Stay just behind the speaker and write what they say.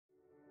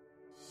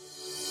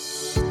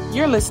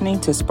You're listening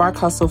to Spark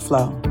Hustle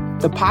Flow,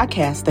 the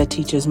podcast that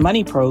teaches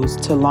money pros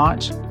to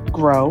launch,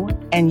 grow,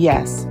 and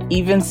yes,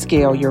 even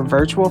scale your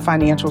virtual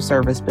financial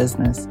service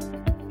business.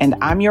 And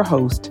I'm your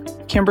host,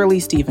 Kimberly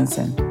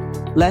Stevenson.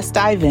 Let's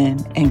dive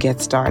in and get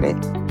started.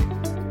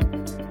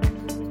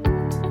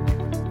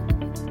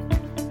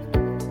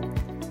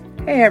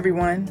 Hey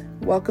everyone,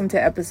 welcome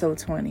to episode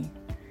 20.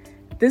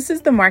 This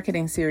is the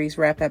marketing series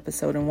wrap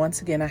episode, and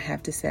once again I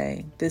have to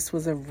say, this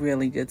was a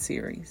really good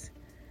series.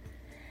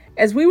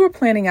 As we were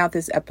planning out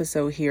this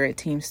episode here at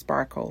Team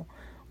Sparkle,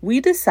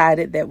 we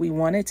decided that we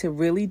wanted to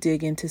really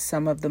dig into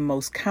some of the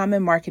most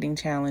common marketing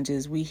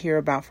challenges we hear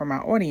about from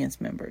our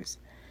audience members.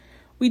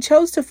 We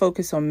chose to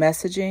focus on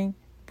messaging,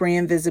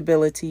 brand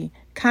visibility,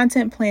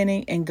 content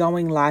planning, and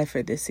going live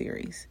for this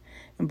series.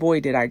 And boy,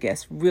 did our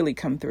guests really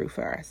come through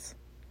for us.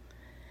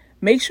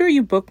 Make sure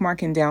you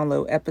bookmark and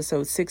download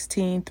episodes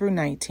 16 through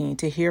 19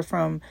 to hear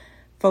from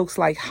folks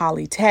like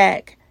Holly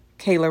Tack,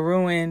 Kayla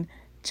Ruin,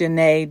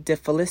 Janae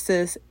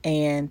DeFelicis,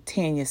 and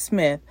Tanya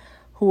Smith,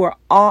 who are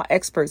all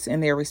experts in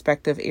their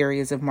respective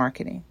areas of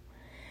marketing.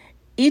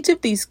 Each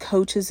of these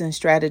coaches and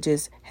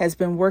strategists has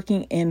been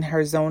working in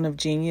her zone of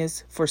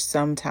genius for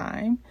some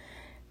time.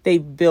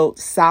 They've built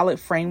solid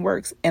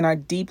frameworks and are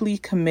deeply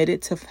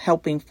committed to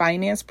helping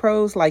finance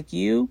pros like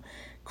you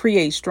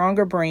create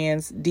stronger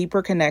brands,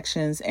 deeper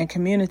connections, and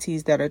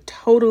communities that are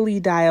totally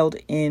dialed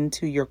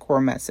into your core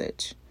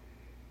message.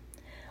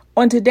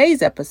 On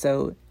today's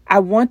episode, I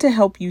want to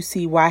help you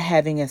see why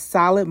having a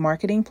solid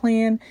marketing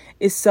plan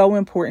is so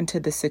important to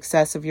the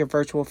success of your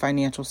virtual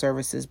financial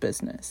services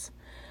business.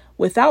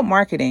 Without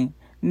marketing,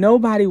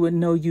 nobody would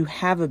know you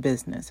have a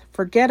business.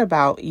 Forget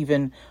about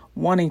even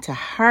wanting to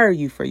hire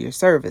you for your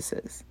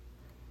services.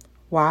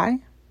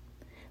 Why?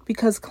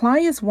 Because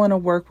clients want to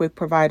work with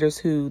providers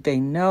who they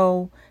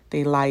know,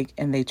 they like,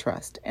 and they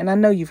trust. And I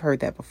know you've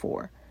heard that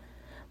before.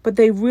 But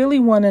they really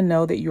want to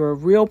know that you're a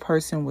real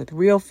person with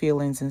real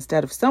feelings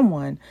instead of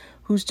someone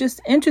who's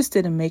just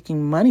interested in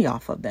making money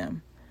off of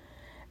them.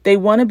 They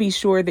want to be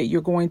sure that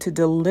you're going to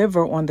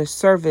deliver on the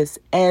service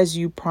as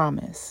you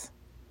promise.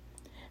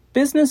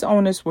 Business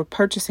owners with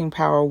purchasing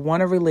power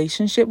want a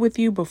relationship with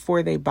you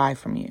before they buy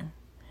from you.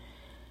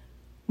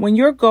 When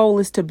your goal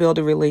is to build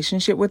a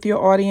relationship with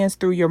your audience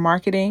through your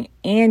marketing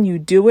and you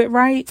do it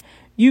right,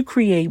 you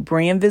create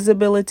brand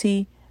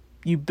visibility,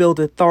 you build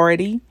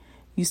authority,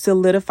 you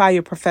solidify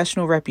your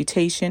professional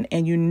reputation,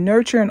 and you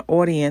nurture an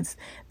audience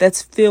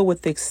that's filled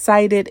with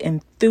excited,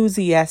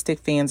 enthusiastic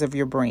fans of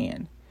your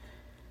brand.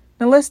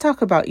 Now let's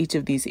talk about each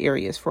of these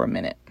areas for a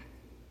minute.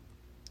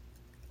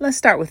 Let's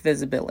start with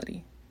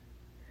visibility.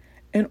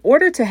 In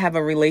order to have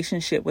a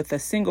relationship with a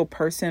single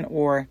person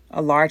or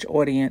a large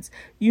audience,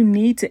 you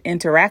need to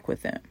interact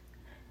with them.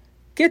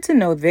 Get to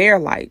know their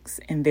likes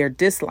and their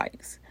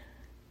dislikes.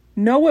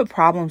 Know what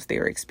problems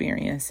they're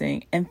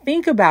experiencing and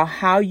think about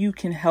how you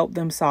can help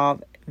them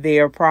solve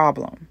their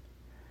problem.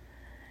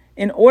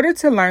 In order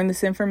to learn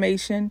this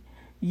information,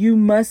 you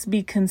must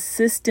be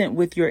consistent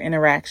with your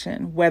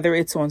interaction, whether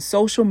it's on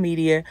social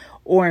media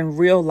or in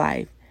real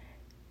life,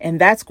 and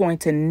that's going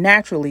to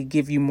naturally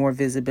give you more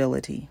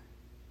visibility.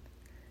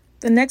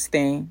 The next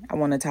thing I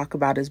want to talk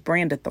about is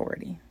brand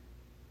authority.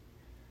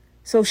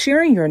 So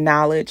sharing your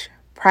knowledge,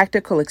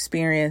 practical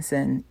experience,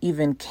 and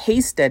even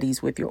case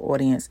studies with your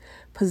audience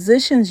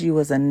positions you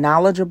as a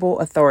knowledgeable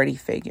authority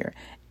figure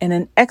and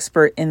an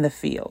expert in the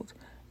field.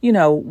 You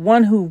know,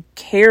 one who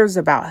cares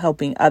about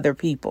helping other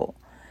people.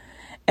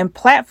 And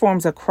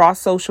platforms across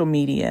social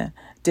media,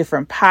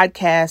 different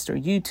podcasts or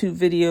YouTube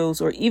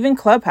videos, or even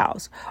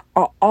Clubhouse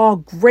are all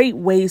great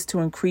ways to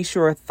increase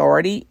your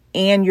authority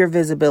and your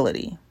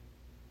visibility.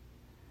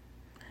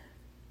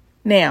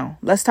 Now,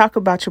 let's talk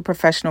about your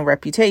professional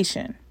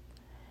reputation.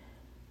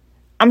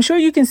 I'm sure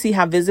you can see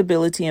how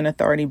visibility and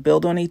authority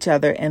build on each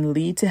other and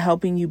lead to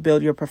helping you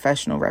build your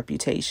professional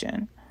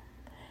reputation.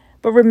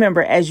 But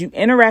remember, as you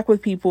interact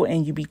with people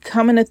and you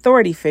become an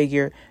authority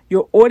figure,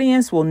 your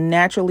audience will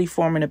naturally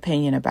form an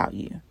opinion about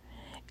you.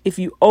 If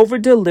you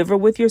over-deliver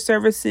with your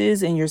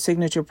services and your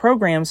signature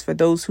programs for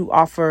those who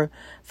offer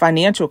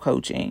financial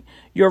coaching,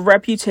 your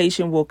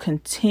reputation will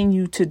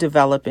continue to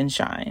develop and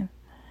shine.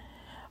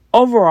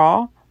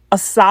 Overall, a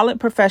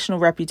solid professional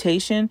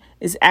reputation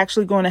is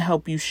actually going to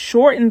help you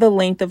shorten the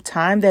length of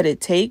time that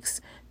it takes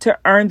to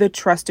earn the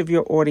trust of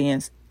your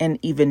audience and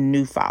even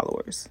new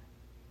followers.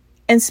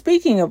 And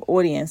speaking of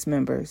audience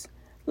members,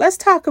 let's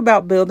talk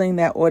about building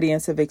that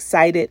audience of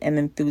excited and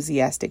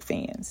enthusiastic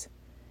fans.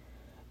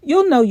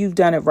 You'll know you've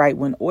done it right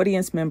when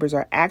audience members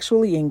are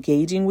actually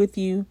engaging with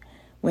you,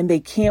 when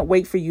they can't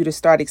wait for you to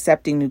start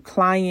accepting new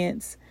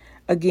clients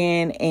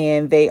again,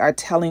 and they are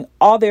telling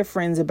all their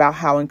friends about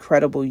how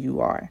incredible you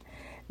are.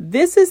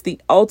 This is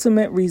the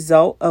ultimate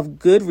result of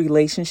good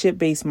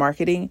relationship-based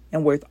marketing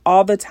and worth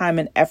all the time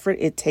and effort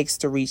it takes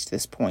to reach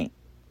this point.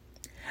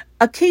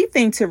 A key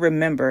thing to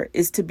remember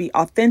is to be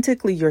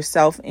authentically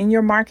yourself in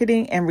your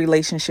marketing and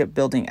relationship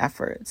building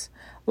efforts.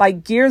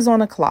 Like gears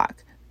on a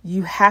clock,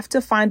 you have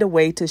to find a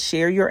way to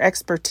share your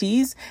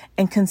expertise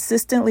and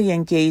consistently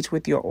engage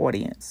with your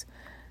audience.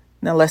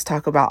 Now let's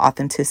talk about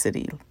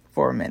authenticity.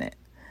 for a minute.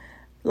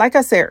 Like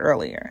I said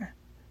earlier,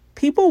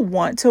 people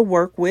want to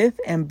work with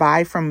and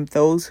buy from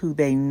those who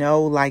they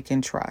know, like,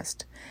 and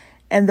trust.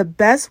 And the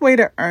best way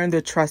to earn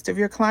the trust of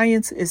your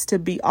clients is to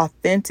be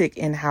authentic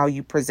in how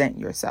you present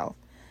yourself.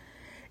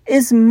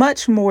 It's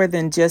much more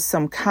than just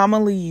some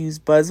commonly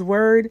used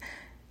buzzword.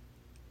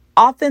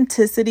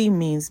 Authenticity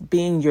means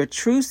being your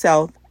true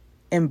self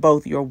in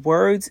both your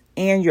words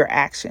and your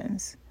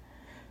actions.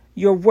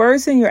 Your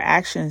words and your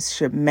actions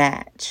should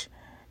match.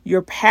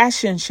 Your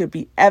passion should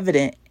be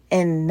evident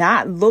and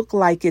not look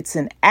like it's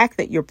an act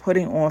that you're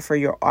putting on for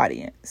your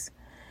audience.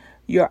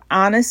 Your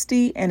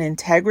honesty and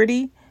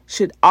integrity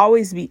should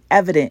always be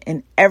evident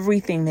in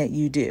everything that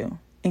you do,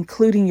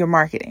 including your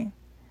marketing.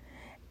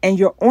 And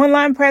your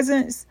online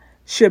presence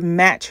should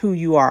match who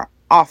you are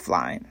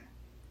offline.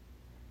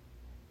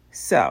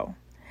 So,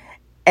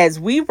 as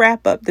we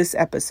wrap up this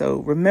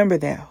episode, remember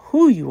that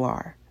who you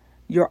are,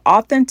 your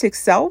authentic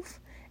self,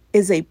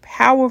 is a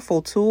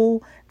powerful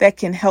tool that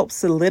can help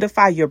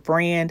solidify your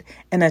brand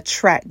and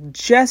attract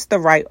just the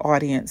right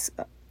audience.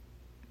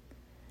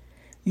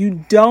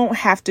 You don't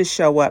have to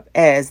show up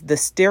as the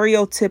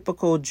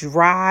stereotypical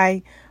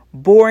dry,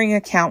 boring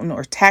accountant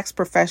or tax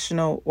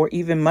professional or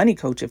even money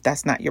coach if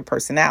that's not your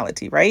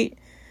personality, right?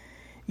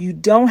 You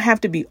don't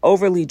have to be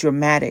overly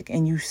dramatic,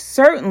 and you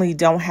certainly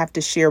don't have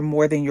to share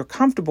more than you're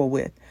comfortable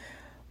with.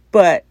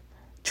 But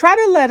try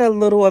to let a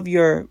little of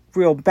your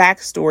real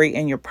backstory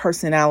and your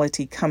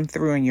personality come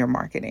through in your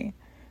marketing.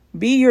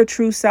 Be your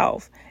true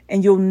self,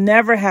 and you'll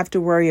never have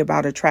to worry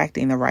about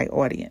attracting the right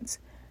audience.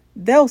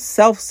 They'll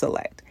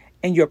self-select,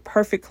 and your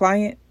perfect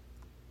client,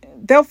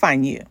 they'll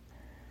find you.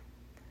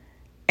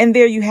 And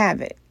there you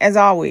have it. As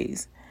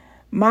always,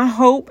 my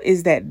hope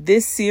is that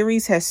this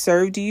series has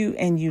served you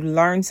and you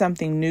learned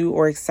something new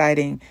or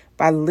exciting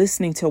by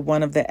listening to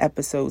one of the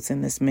episodes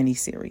in this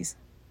mini-series.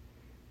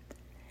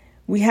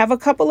 We have a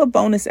couple of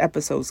bonus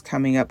episodes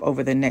coming up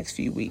over the next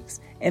few weeks,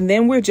 and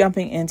then we're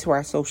jumping into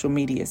our social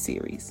media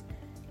series.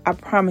 I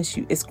promise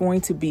you, it's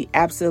going to be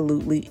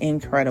absolutely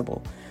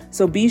incredible.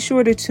 So be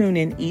sure to tune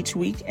in each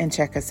week and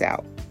check us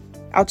out.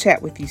 I'll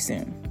chat with you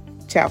soon.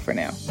 Ciao for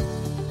now.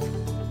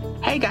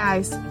 Hey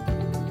guys,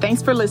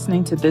 thanks for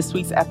listening to this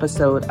week's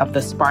episode of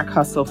the Spark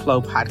Hustle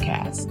Flow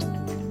podcast.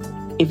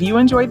 If you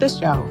enjoyed the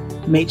show,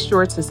 make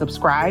sure to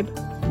subscribe,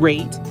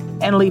 rate,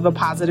 and leave a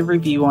positive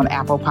review on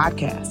Apple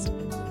Podcasts.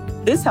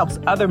 This helps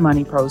other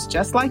money pros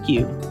just like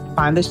you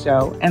find the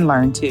show and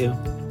learn too.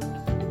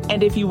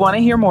 And if you want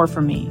to hear more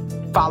from me,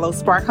 follow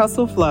Spark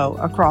Hustle Flow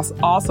across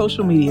all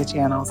social media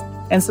channels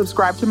and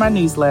subscribe to my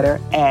newsletter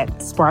at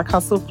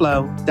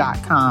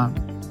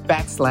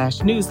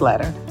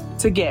sparkhustleflow.com/newsletter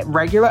to get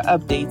regular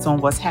updates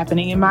on what's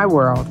happening in my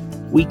world,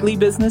 weekly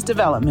business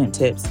development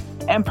tips,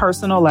 and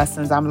personal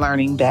lessons I'm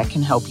learning that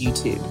can help you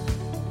too.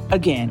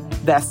 Again,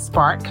 that's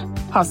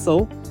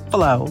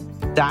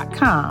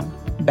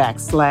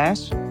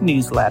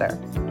sparkhustleflow.com/newsletter.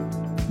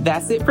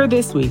 That's it for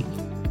this week.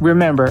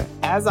 Remember,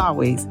 as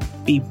always,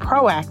 be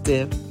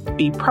proactive,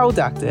 be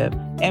productive,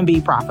 and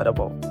be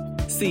profitable.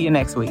 See you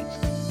next week.